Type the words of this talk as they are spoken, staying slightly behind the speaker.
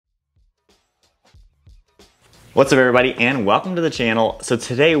What's up everybody and welcome to the channel. So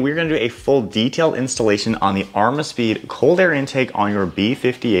today we're going to do a full detailed installation on the Armaspeed cold air intake on your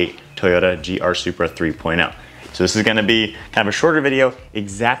B58 Toyota GR Supra 3.0. So this is going to be kind of a shorter video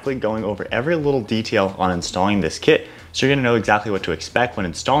exactly going over every little detail on installing this kit. So you're going to know exactly what to expect when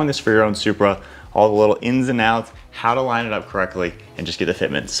installing this for your own Supra, all the little ins and outs, how to line it up correctly, and just get the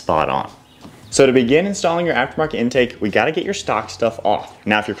fitment spot on. So to begin installing your aftermarket intake, we got to get your stock stuff off.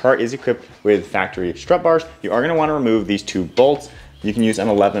 Now, if your car is equipped with factory strut bars, you are going to want to remove these two bolts. You can use an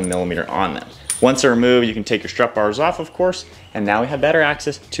 11mm on them. Once they're removed, you can take your strut bars off, of course, and now we have better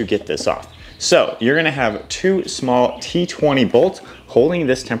access to get this off. So you're going to have two small T20 bolts holding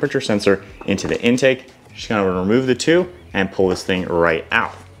this temperature sensor into the intake. You're just going to remove the two and pull this thing right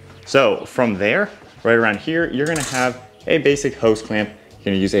out. So from there, right around here, you're going to have a basic hose clamp. You're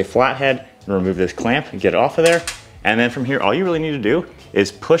going to use a flathead and remove this clamp and get it off of there. And then from here, all you really need to do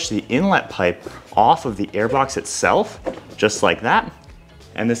is push the inlet pipe off of the airbox itself, just like that.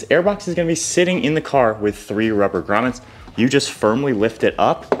 And this airbox is gonna be sitting in the car with 3 rubber grommets. You just firmly lift it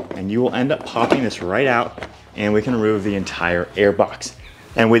up and you will end up popping this right out and we can remove the entire airbox.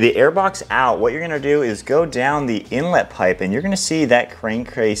 And with the airbox out, what you're gonna do is go down the inlet pipe and you're gonna see that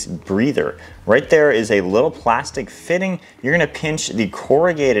crankcase breather. Right there is a little plastic fitting. You're gonna pinch the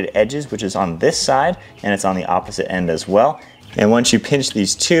corrugated edges, which is on this side, and it's on the opposite end as well. And once you pinch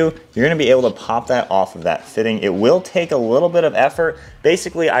these two, you're gonna be able to pop that off of that fitting. It will take a little bit of effort.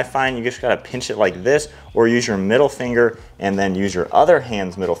 Basically, I find you just gotta pinch it like this, or use your middle finger and then use your other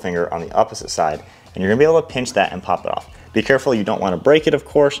hand's middle finger on the opposite side. And you're gonna be able to pinch that and pop it off. Be careful, you don't want to break it, of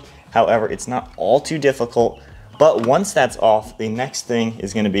course. However, it's not all too difficult. But once that's off, the next thing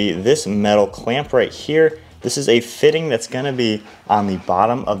is going to be this metal clamp right here. This is a fitting that's going to be on the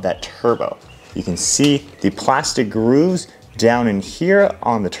bottom of that turbo. You can see the plastic grooves down in here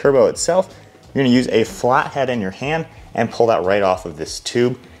on the turbo itself. You're going to use a flathead in your hand and pull that right off of this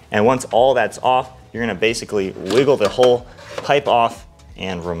tube. And once all that's off, you're going to basically wiggle the whole pipe off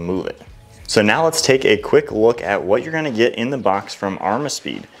and remove it. So now let's take a quick look at what you're gonna get in the box from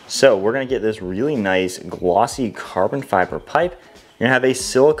Armaspeed. So we're gonna get this really nice glossy carbon fiber pipe. You're gonna have a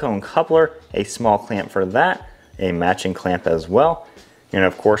silicone coupler, a small clamp for that, a matching clamp as well. You're gonna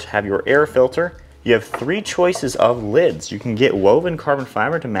of course have your air filter. You have 3 choices of lids. You can get woven carbon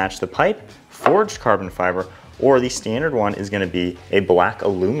fiber to match the pipe, forged carbon fiber, or the standard one is gonna be a black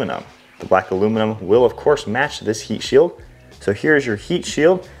aluminum. The black aluminum will of course match this heat shield. So here's your heat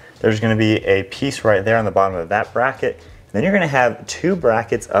shield. There's going to be a piece right there on the bottom of that bracket. And then you're going to have 2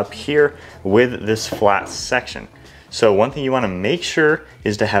 brackets up here with this flat section. So one thing you want to make sure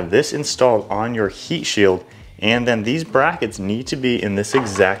is to have this installed on your heat shield, and then these brackets need to be in this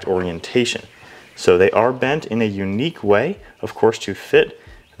exact orientation. So they are bent in a unique way, of course, to fit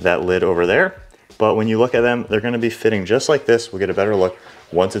that lid over there. But when you look at them, they're going to be fitting just like this. We'll get a better look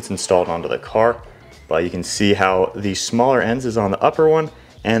once it's installed onto the car. But you can see how the smaller ends is on the upper one,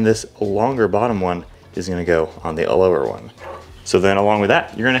 and this longer bottom one is going to go on the lower one. So then along with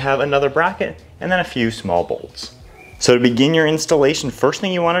that, you're going to have another bracket and then a few small bolts. So to begin your installation, first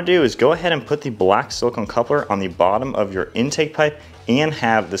thing you want to do is go ahead and put the black silicone coupler on the bottom of your intake pipe and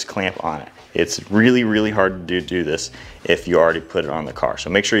have this clamp on it. It's really, really hard to do this if you already put it on the car.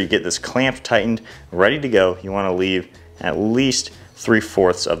 So make sure you get this clamp tightened, ready to go. You want to leave at least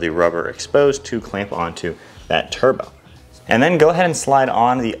 3/4 of the rubber exposed to clamp onto that turbo. And then go ahead and slide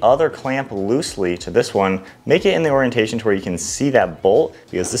on the other clamp loosely to this one. Make it in the orientation to where you can see that bolt,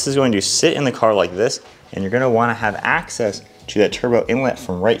 because this is going to sit in the car like this, and you're going to want to have access to that turbo inlet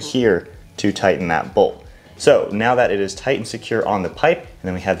from right here to tighten that bolt. So now that it is tight and secure on the pipe, and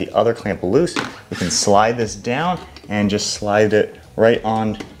then we have the other clamp loose, we can slide this down and just slide it right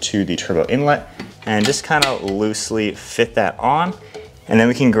on to the turbo inlet and just kind of loosely fit that on. And then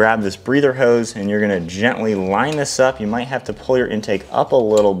we can grab this breather hose and you're gonna gently line this up. You might have to pull your intake up a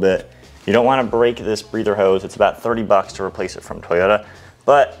little bit. You don't wanna break this breather hose. It's about 30 bucks to replace it from Toyota.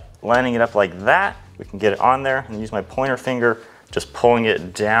 But lining it up like that, we can get it on there and use my pointer finger, just pulling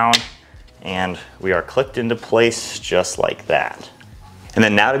it down, and we are clipped into place just like that. And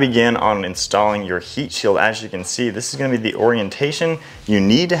then now to begin on installing your heat shield, as you can see, this is gonna be the orientation. You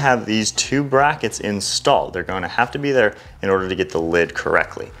need to have these 2 brackets installed. They're gonna have to be there in order to get the lid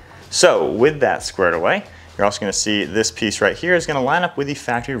correctly. So with that squared away, you're also gonna see this piece right here is gonna line up with the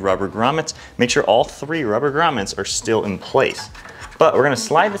factory rubber grommets. Make sure all 3 rubber grommets are still in place. But we're gonna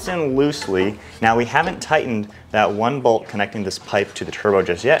slide this in loosely. Now we haven't tightened that 1 bolt connecting this pipe to the turbo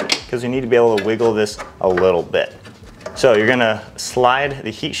just yet, because we need to be able to wiggle this a little bit. So you're gonna slide the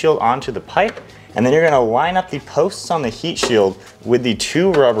heat shield onto the pipe, And then you're gonna line up the posts on the heat shield with the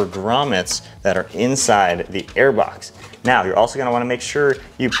 2 rubber grommets that are inside the airbox. Now, you're also gonna wanna make sure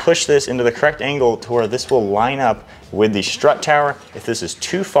you push this into the correct angle to where this will line up with the strut tower. If this is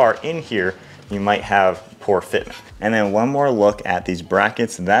too far in here, you might have poor fitment. And then one more look at these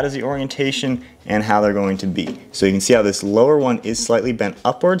brackets. That is the orientation and how they're going to be. So you can see how this lower one is slightly bent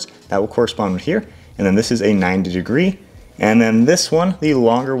upwards. That will correspond with here. And then this is a 90 degree. And then this one, the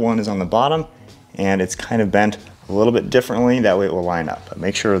longer one, is on the bottom and it's kind of bent a little bit differently. That way it will line up. But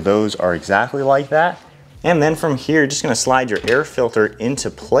make sure those are exactly like that. And then from here, you're just gonna slide your air filter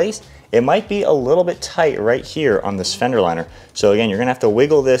into place. It might be a little bit tight right here on this fender liner. So again, you're gonna have to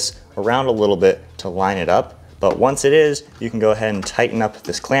wiggle this around a little bit to line it up. But once it is, you can go ahead and tighten up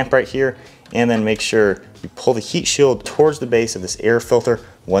this clamp right here and then make sure you pull the heat shield towards the base of this air filter,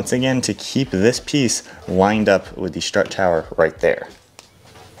 once again, to keep this piece lined up with the strut tower right there.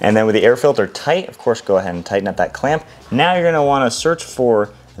 And then with the air filter tight, of course, go ahead and tighten up that clamp. Now you're gonna wanna search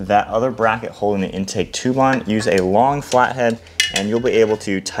for that other bracket holding the intake tube on. Use a long flathead and you'll be able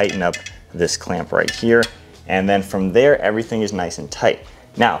to tighten up this clamp right here. And then from there, everything is nice and tight.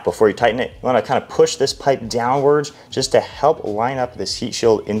 Now, before you tighten it, you want to kind of push this pipe downwards just to help line up this heat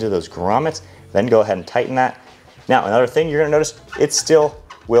shield into those grommets. Then go ahead and tighten that. Now, another thing you're going to notice, it still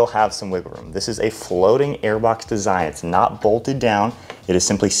will have some wiggle room. This is a floating airbox design. It's not bolted down. It is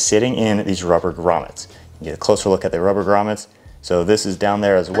simply sitting in these rubber grommets. You get a closer look at the rubber grommets. So this is down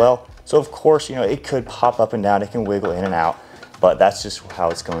there as well. So of course, you know, it could pop up and down. It can wiggle in and out, but that's just how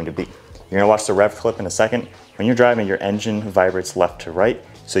it's going to be. You're gonna watch the rev clip in a second. When you're driving, your engine vibrates left to right.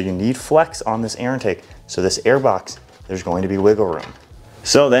 So you need flex on this air intake. So this airbox, there's going to be wiggle room.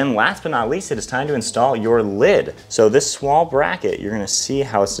 So then last but not least, it is time to install your lid. So this small bracket, you're gonna see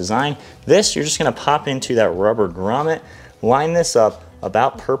how it's designed. This, you're just gonna pop into that rubber grommet, line this up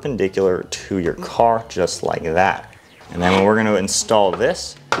about perpendicular to your car, just like that. And then when we're gonna install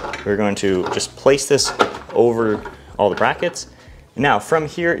this, we're going to just place this over all the brackets. Now from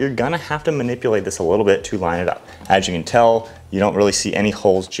here, you're gonna have to manipulate this a little bit to line it up. As you can tell, you don't really see any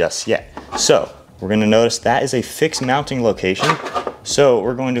holes just yet. So we're gonna notice that is a fixed mounting location. So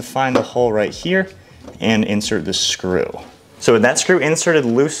we're going to find the hole right here and insert the screw. So with that screw inserted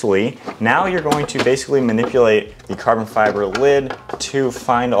loosely, now you're going to basically manipulate the carbon fiber lid to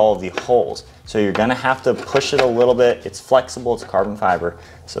find all of the holes. So you're gonna have to push it a little bit. It's flexible, it's carbon fiber,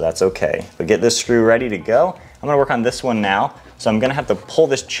 so that's okay. But get this screw ready to go. I'm gonna work on this one now. So I'm gonna have to pull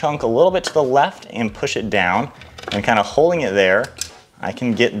this chunk a little bit to the left and push it down, and kind of holding it there, I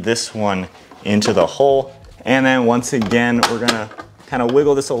can get this one into the hole. And then once again, we're gonna kind of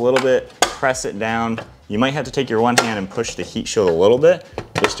wiggle this a little bit, press it down. You might have to take your one hand and push the heat shield a little bit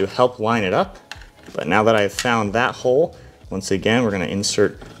just to help line it up. But now that I've found that hole, once again, we're gonna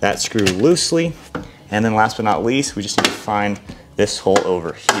insert that screw loosely. And then last but not least, we just need to find this hole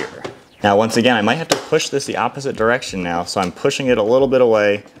over here. Now, once again, I might have to push this the opposite direction now. So I'm pushing it a little bit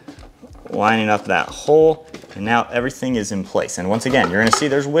away, lining up that hole, and now everything is in place. And once again, you're gonna see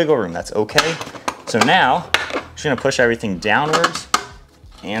there's wiggle room, that's okay. So now, I'm just gonna push everything downwards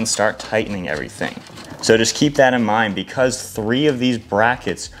and start tightening everything. So just keep that in mind, because 3 of these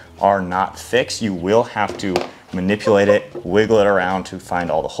brackets are not fixed, you will have to manipulate it, wiggle it around to find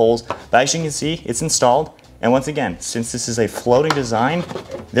all the holes. But as you can see, it's installed. And once again, since this is a floating design,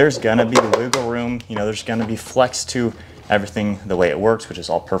 there's gonna be wiggle room, you know, there's gonna be flex to everything the way it works, which is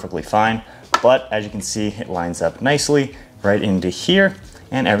all perfectly fine. But as you can see, it lines up nicely right into here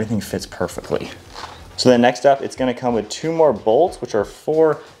and everything fits perfectly. So then next up, it's gonna come with 2 more bolts, which are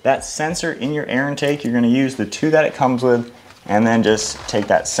for that sensor in your air intake. You're gonna use the 2 that it comes with, and then just take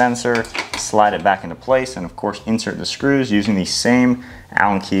that sensor, slide it back into place, and of course, insert the screws using the same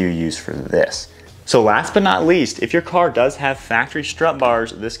Allen key you use for this. So last but not least, if your car does have factory strut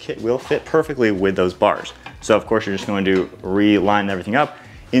bars, this kit will fit perfectly with those bars. So of course, you're just going to reline everything up,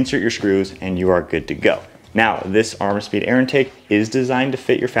 insert your screws, and you are good to go. Now, this Armaspeed air intake is designed to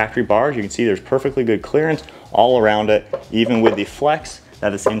fit your factory bars. You can see there's perfectly good clearance all around it, even with the flex that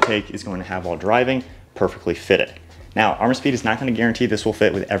this intake is going to have while driving, perfectly fitted. Now, Armaspeed is not going to guarantee this will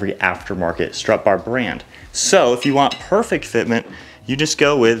fit with every aftermarket strut bar brand. So if you want perfect fitment, you just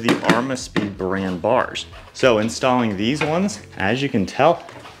go with the Armaspeed brand bars. So installing these ones, as you can tell,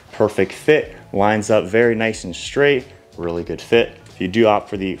 perfect fit, lines up very nice and straight, really good fit. If you do opt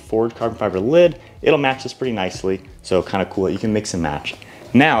for the forged carbon fiber lid, it'll match this pretty nicely. So kind of cool that you can mix and match.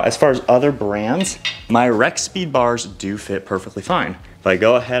 Now, as far as other brands, my Rexpeed bars do fit perfectly fine. If I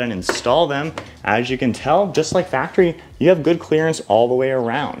go ahead and install them, as you can tell, just like factory, you have good clearance all the way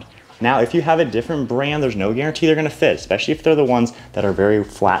around. Now, if you have a different brand, there's no guarantee they're gonna fit, especially if they're the ones that are very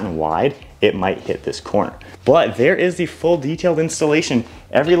flat and wide. it might hit this corner. But there is the full detailed installation,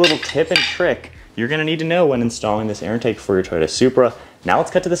 every little tip and trick you're gonna need to know when installing this air intake for your Toyota Supra. Now let's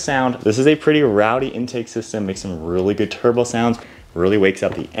cut to the sound. This is a pretty rowdy intake system, makes some really good turbo sounds, really wakes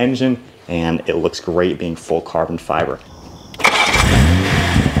up the engine, and it looks great being full carbon fiber.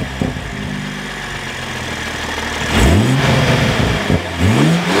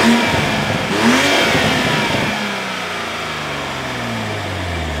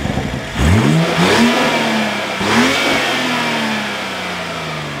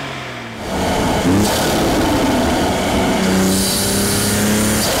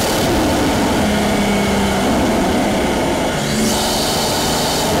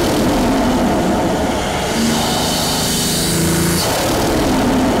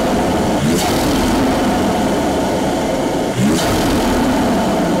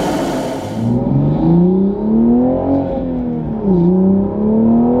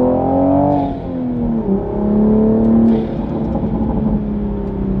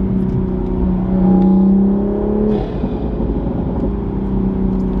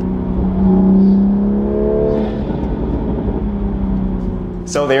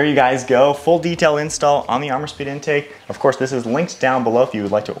 So there you guys go, full detail install on the Armaspeed intake. Of course, this is linked down below if you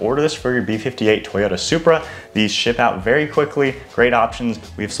would like to order this for your B58 Toyota Supra. These ship out very quickly, great options.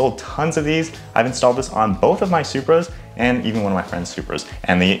 We've sold tons of these. I've installed this on both of my Supras and even one of my friend's Supras.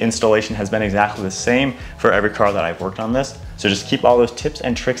 And the installation has been exactly the same for every car that I've worked on this. So just keep all those tips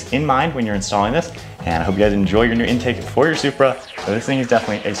and tricks in mind when you're installing this. And I hope you guys enjoy your new intake for your Supra. So this thing is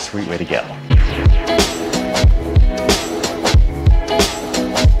definitely a sweet way to go.